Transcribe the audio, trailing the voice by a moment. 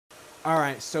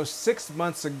Alright, so 6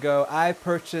 months ago, I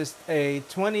purchased a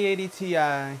 2080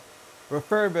 Ti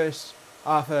refurbished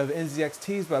off of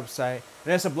NZXT's website,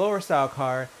 and it's a blower style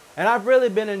card, and I've really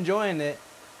been enjoying it.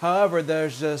 However,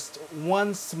 there's just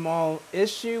one small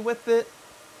issue with it.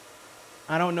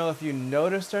 I don't know if you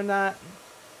noticed or not,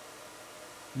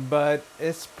 but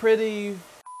it's pretty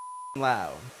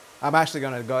loud. I'm actually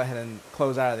gonna go ahead and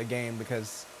close out of the game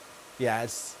because, yeah,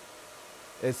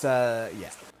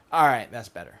 yeah. All right, that's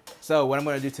better. So what I'm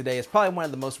gonna do today is probably one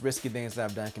of the most risky things that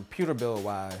I've done computer build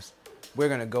wise. We're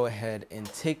gonna go ahead and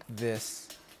take this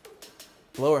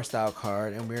blower style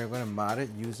card and we're gonna mod it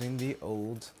using the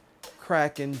old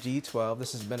Kraken G12.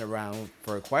 This has been around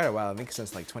for quite a while, I think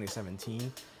since like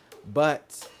 2017.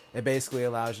 But it basically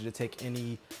allows you to take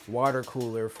any water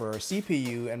cooler for a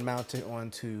CPU and mount it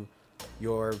onto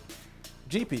your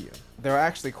GPU. There are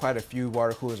actually quite a few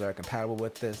water coolers that are compatible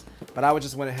with this, but I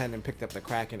just went ahead and picked up the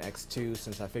Kraken X2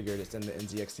 since I figured it's in the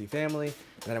NZXT family,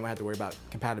 and then I don't have to worry about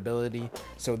compatibility.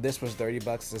 So this was 30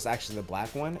 bucks. This is actually the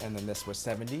black one, and then this was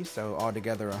 70, so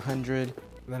altogether 100.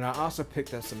 Then I also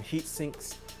picked up some heat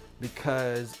sinks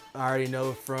because I already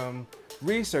know from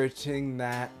researching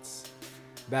that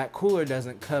that cooler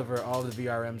doesn't cover all the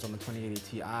VRMs on the 2080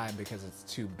 Ti because it's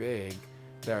too big.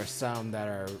 There are some that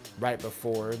are right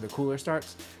before the cooler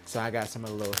starts. So I got some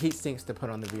of the little heat sinks to put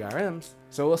on the VRMs.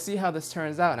 So we'll see how this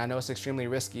turns out. And I know it's extremely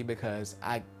risky because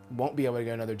I won't be able to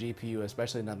get another GPU,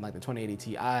 especially nothing like the 2080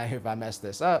 Ti if I mess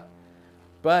this up.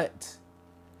 But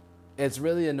it's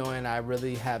really annoying. I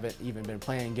really haven't even been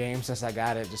playing games since I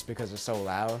got it just because it's so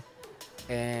loud.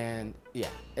 And yeah,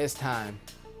 it's time.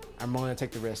 I'm willing to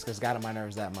take the risk. It's got on my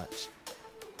nerves that much.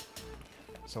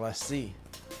 So let's see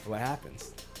what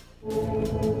happens.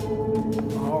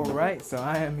 Alright, so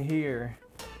I am here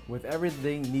with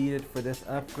everything needed for this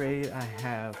upgrade. I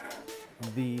have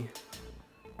the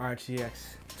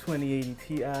RTX 2080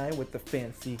 Ti with the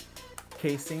fancy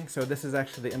casing. So this is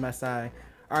actually the MSI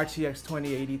RTX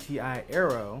 2080 Ti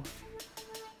Aero,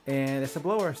 and it's a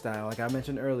blower style like I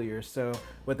mentioned earlier. So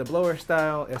with the blower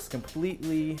style, it's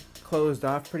completely closed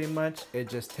off pretty much. It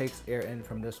just takes air in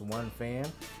from this one fan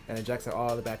and ejects it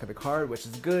all the back of the card, which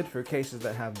is good for cases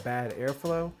that have bad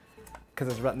airflow because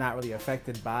it's not really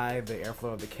affected by the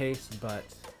airflow of the case. But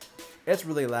it's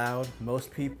really loud.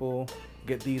 Most people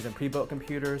get these in pre-built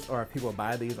computers, or if people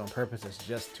buy these on purpose, it's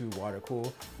just to water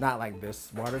cool. Not like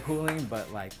this water cooling,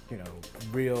 but like, you know,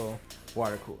 real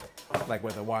water cooling, like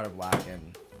with a water block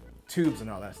and tubes and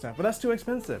all that stuff. But that's too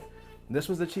expensive. This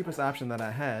was the cheapest option that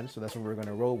I had, so that's what we're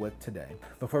gonna roll with today.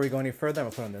 Before we go any further, I'm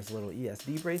gonna put on this little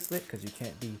ESD bracelet because you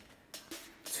can't be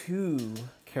too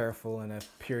careful in a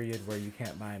period where you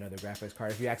can't buy another graphics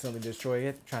card if you accidentally destroy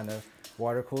it trying to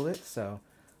water cool it. So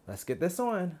let's get this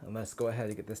on and let's go ahead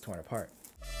and get this torn apart.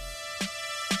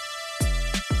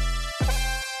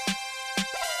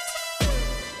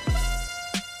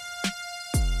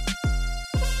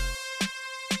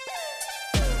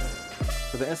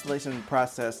 So the installation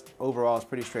process overall is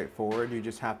pretty straightforward. You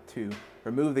just have to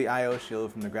remove the I/O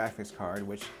shield from the graphics card,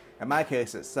 which in my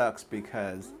case it sucks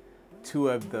because two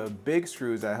of the big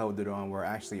screws that held it on were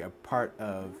actually a part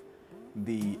of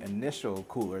the initial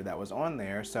cooler that was on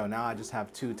there. So now I just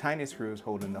have two tiny screws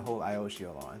holding the whole I/O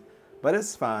shield on. But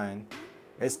it's fine.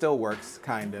 It still works,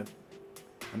 kind of.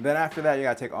 And then after that, you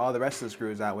gotta take all the rest of the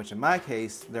screws out, which in my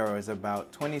case, there was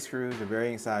about 20 screws of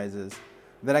varying sizes.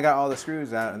 Then I got all the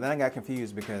screws out, and then I got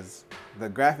confused because the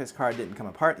graphics card didn't come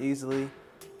apart easily,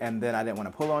 and then I didn't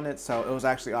want to pull on it, so it was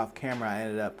actually off camera. I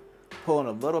ended up pulling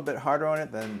a little bit harder on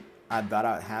it than I thought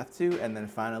I'd have to, and then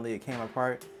finally it came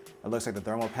apart. It looks like the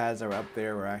thermal pads that were up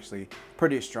there were actually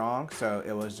pretty strong, so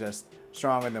it was just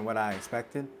stronger than what I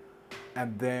expected.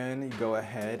 And then you go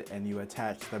ahead and you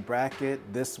attach the bracket.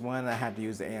 This one, I had to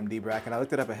use the AMD bracket. I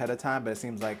looked it up ahead of time, but it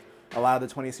seems like a lot of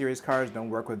the 20 series cards don't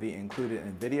work with the included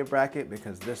NVIDIA bracket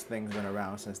because this thing's been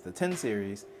around since the 10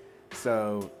 series.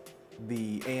 So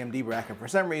the AMD bracket, for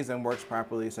some reason, works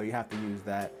properly, so you have to use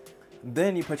that.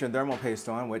 Then you put your thermal paste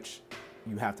on, which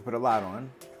you have to put a lot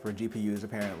on for GPUs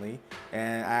apparently.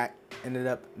 And I ended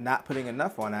up not putting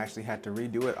enough on. I actually had to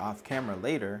redo it off camera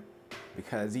later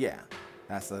because, yeah,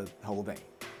 that's the whole thing.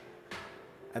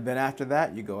 And then after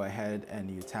that, you go ahead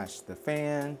and you attach the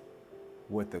fan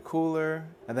with the cooler.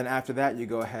 And then after that, you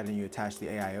go ahead and you attach the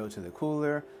AIO to the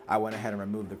cooler. I went ahead and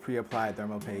removed the pre-applied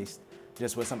thermal paste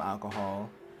just with some alcohol.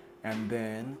 And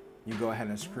then you go ahead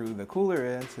and screw the cooler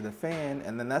into the fan,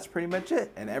 and then that's pretty much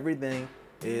it. And everything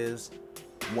is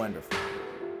wonderful.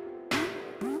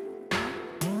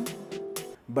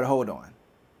 But hold on,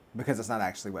 because that's not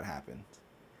actually what happened.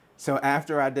 So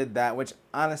after I did that, which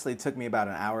honestly took me about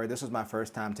an hour, this was my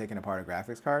first time taking apart a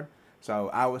graphics card. So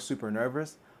I was super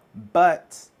nervous,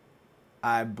 but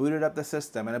I booted up the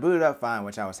system, and I booted up fine,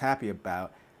 which I was happy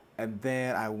about. And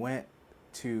then I went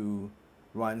to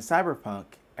run Cyberpunk,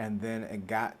 and then it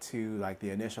got to like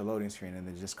the initial loading screen, and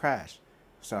it just crashed.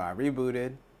 So I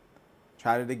rebooted,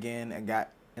 tried it again, and got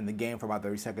in the game for about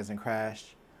 30 seconds and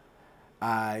crashed.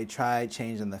 I tried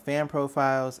changing the fan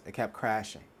profiles, it kept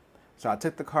crashing. So I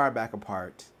took the car back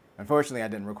apart. Unfortunately, I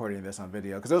didn't record any of this on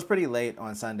video because it was pretty late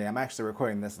on Sunday. I'm actually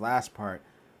recording this last part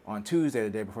on Tuesday, the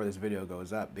day before this video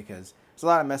goes up, because it's a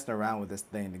lot of messing around with this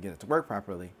thing to get it to work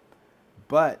properly.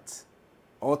 But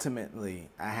ultimately,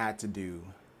 I had to do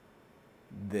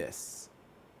this.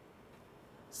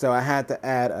 So I had to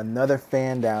add another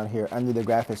fan down here under the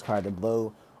graphics card to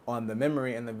blow on the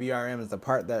memory and the VRMs, the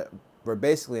part that were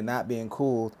basically not being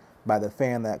cooled by the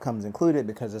fan that comes included,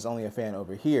 because there's only a fan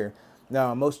over here.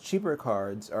 Now, most cheaper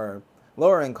cards or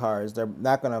lower end cards, they're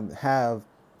not going to have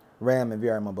RAM and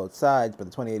VRM on both sides, but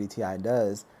the 2080 Ti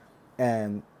does.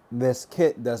 And this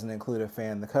kit doesn't include a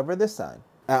fan to cover this side.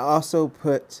 I also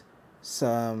put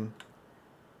some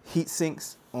heat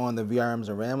sinks on the VRMs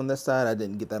and RAM on this side. I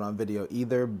didn't get that on video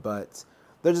either, but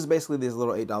they're just basically these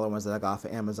little $8 ones that I got off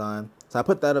of Amazon. So I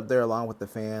put that up there along with the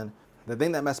fan. The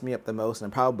thing that messed me up the most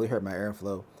and probably hurt my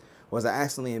airflow was I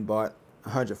accidentally bought a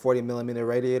 140 millimeter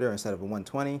radiator instead of a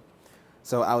 120.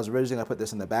 So I was originally going to put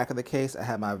this in the back of the case. I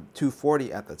had my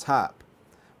 240 at the top,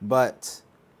 but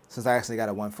since I actually got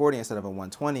a 140 instead of a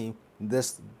 120,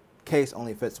 this case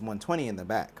only fits 120 in the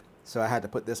back. So I had to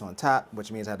put this on top,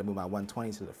 which means I had to move my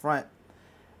 120 to the front.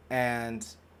 And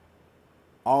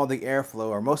all the airflow,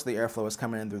 or most of the airflow, is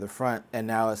coming in through the front, and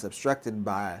now it's obstructed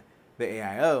by the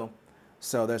AIO.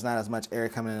 So there's not as much air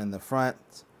coming in the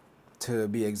front to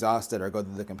be exhausted or go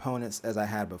through the components as I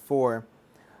had before.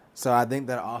 So I think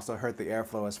that also hurt the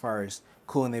airflow as far as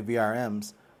cooling the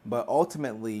VRMs. But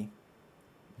ultimately,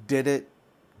 did it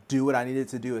do what I needed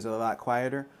to do? Is it a lot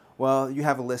quieter? Well, you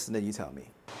have a listen that you tell me.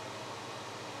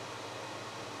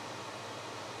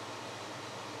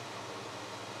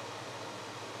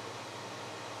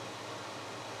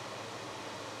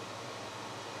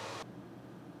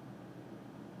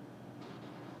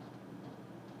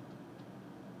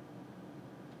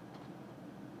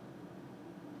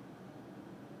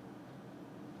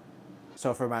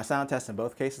 So for my sound test in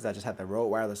both cases, I just had the Rode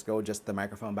Wireless Go, just the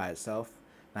microphone by itself,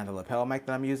 not the lapel mic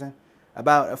that I'm using,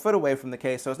 about a foot away from the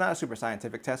case. So it's not a super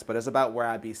scientific test, but it's about where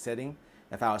I'd be sitting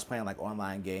if I was playing like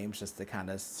online games, just to kind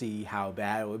of see how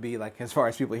bad it would be, like as far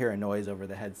as people hearing noise over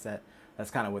the headset. That's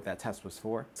kind of what that test was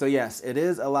for. So yes, it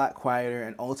is a lot quieter,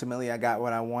 and ultimately I got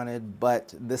what I wanted,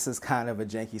 but this is kind of a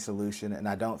janky solution, and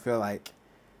I don't feel like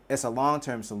it's a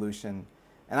long-term solution.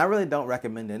 And I really don't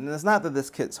recommend it. And it's not that this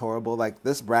kit's horrible. Like,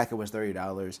 this bracket was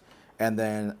 $30, and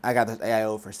then I got this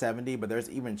AIO for $70, but there's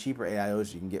even cheaper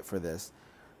AIOs you can get for this.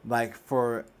 Like,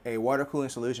 for a water cooling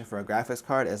solution for a graphics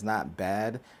card, it's not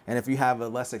bad. And if you have a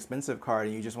less expensive card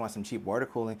and you just want some cheap water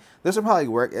cooling, this will probably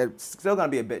work. It's still gonna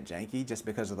be a bit janky just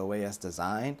because of the way it's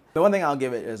designed. The one thing I'll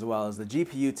give it as well is the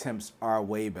GPU temps are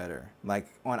way better. Like,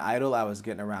 on idle, I was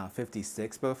getting around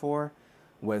 56 before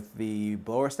with the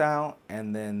blower style,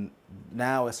 and then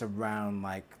now it's around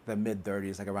like the mid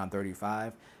 30s, like around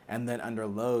 35. And then under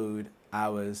load, I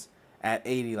was at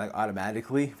 80 like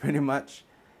automatically pretty much.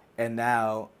 And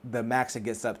now the max it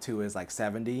gets up to is like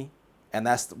 70. And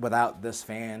that's without this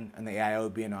fan and the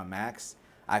AIO being on max.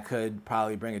 I could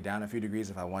probably bring it down a few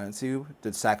degrees if I wanted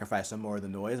to sacrifice some more of the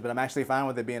noise, but I'm actually fine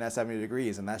with it being at 70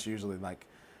 degrees. And that's usually like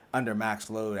under max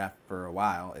load after a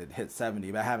while. It hits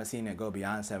 70, but I haven't seen it go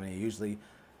beyond 70. It usually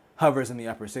hovers in the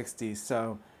upper 60s.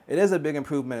 So it is a big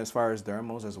improvement as far as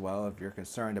thermals as well, if you're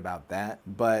concerned about that.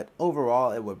 But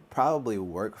overall, it would probably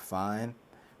work fine.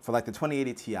 For like the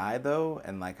 2080 Ti though,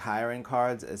 and like higher end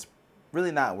cards, it's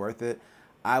really not worth it.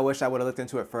 I wish I would have looked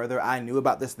into it further. I knew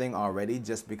about this thing already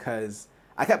just because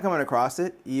I kept coming across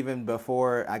it even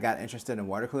before I got interested in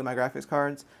water cooling my graphics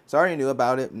cards. So I already knew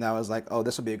about it, and I was like, oh,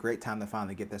 this would be a great time to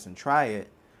finally get this and try it.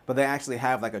 But they actually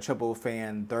have like a triple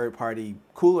fan third-party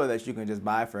cooler that you can just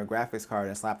buy for a graphics card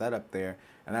and slap that up there.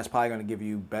 And that's probably going to give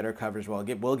you better coverage. Well,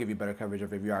 it will give you better coverage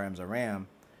of your VRMs or RAM.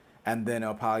 And then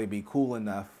it'll probably be cool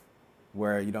enough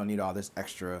where you don't need all this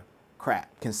extra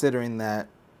crap. Considering that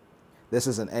this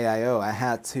is an AIO, I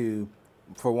had to,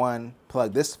 for one,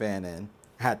 plug this fan in.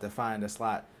 I had to find a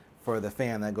slot for the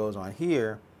fan that goes on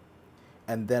here.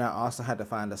 And then I also had to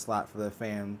find a slot for the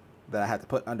fan that I had to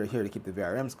put under here to keep the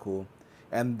VRMs cool.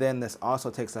 And then this also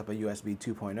takes up a USB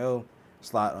 2.0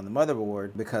 slot on the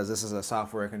motherboard because this is a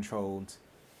software controlled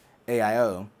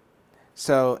AIO.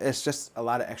 So it's just a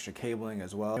lot of extra cabling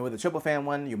as well. And with the triple fan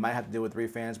one, you might have to deal with 3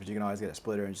 fans, but you can always get a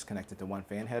splitter and just connect it to 1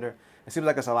 fan header. It seems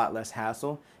like it's a lot less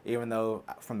hassle, even though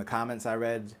from the comments I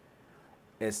read,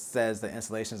 it says the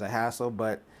installation is a hassle,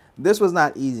 but this was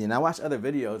not easy. And I watched other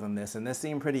videos on this, and this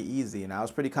seemed pretty easy, and I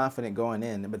was pretty confident going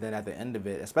in, but then at the end of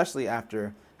it, especially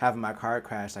after having my card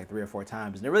crash like 3 or 4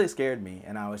 times, and it really scared me,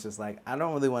 and I was just like, I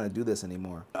don't really want to do this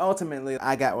anymore. Ultimately,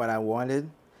 I got what I wanted.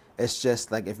 It's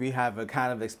just like if you have a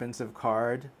kind of expensive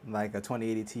card, like a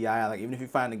 2080 Ti, like even if you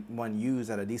find one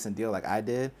used at a decent deal like I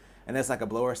did, and it's like a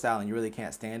blower style and you really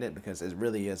can't stand it because it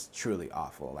really is truly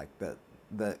awful. Like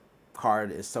the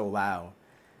card is so loud,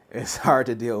 it's hard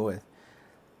to deal with.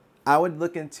 I would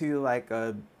look into like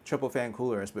a triple fan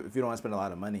cooler, but if you don't want to spend a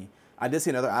lot of money. I did see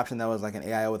another option that was like an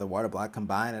AIO with a water block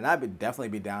combined, and I would definitely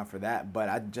be down for that, but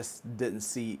I just didn't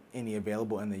see any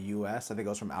available in the US. I think it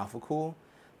was from Alpha Cool.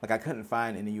 Like I couldn't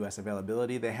find any US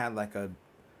availability. They had like a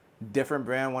different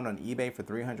brand one on eBay for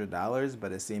 $300,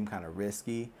 but it seemed kind of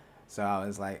risky. So I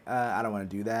was like, I don't want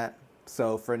to do that.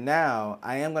 So for now,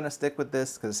 I am going to stick with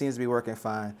this because it seems to be working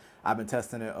fine. I've been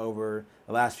testing it over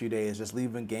the last few days, just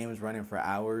leaving games running for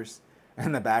hours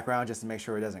in the background just to make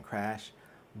sure it doesn't crash.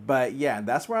 But yeah,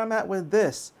 that's where I'm at with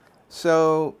this.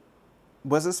 So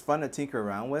was this fun to tinker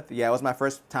around with? Yeah, it was my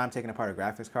first time taking apart a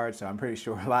graphics card, so I'm pretty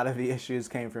sure a lot of the issues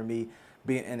came from me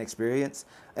being inexperienced.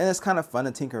 And it's kind of fun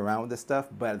to tinker around with this stuff,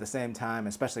 but at the same time,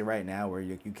 especially right now where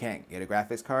you can't get a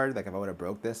graphics card, like if I would have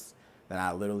broke this, then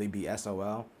I'd literally be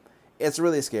SOL. It's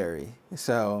really scary.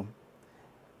 So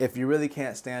if you really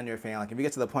can't stand your fan, like if you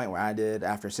get to the point where I did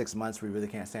after 6 months where you really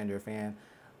can't stand your fan,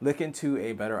 look into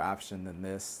a better option than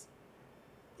this.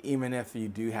 Even if you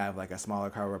do have like a smaller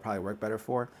card where it probably work better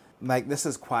for. Like this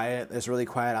is quiet, it's really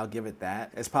quiet, I'll give it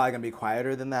that. It's probably gonna be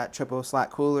quieter than that triple slot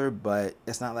cooler, but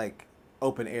it's not like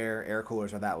open air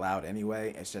coolers are that loud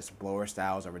anyway. It's just blower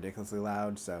styles are ridiculously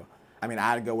loud. So, I mean,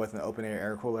 I'd go with an open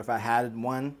air cooler. If I had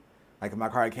one, like if my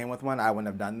card came with one, I wouldn't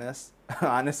have done this,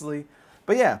 honestly.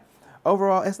 But yeah,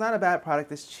 overall, it's not a bad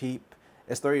product. It's cheap.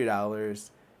 It's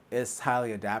 $30. It's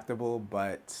highly adaptable,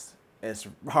 but it's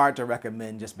hard to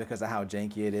recommend just because of how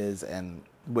janky it is. And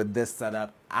with this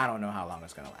setup, I don't know how long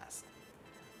it's gonna last.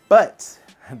 But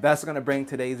that's going to bring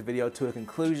today's video to a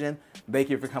conclusion. Thank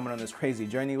you for coming on this crazy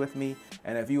journey with me.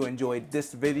 And if you enjoyed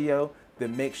this video,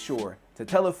 then make sure to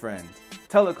tell a friend,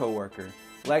 tell a coworker,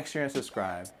 like, share, and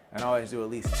subscribe, and always do at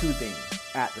least 2 things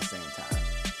at the same time.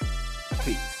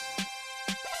 Peace.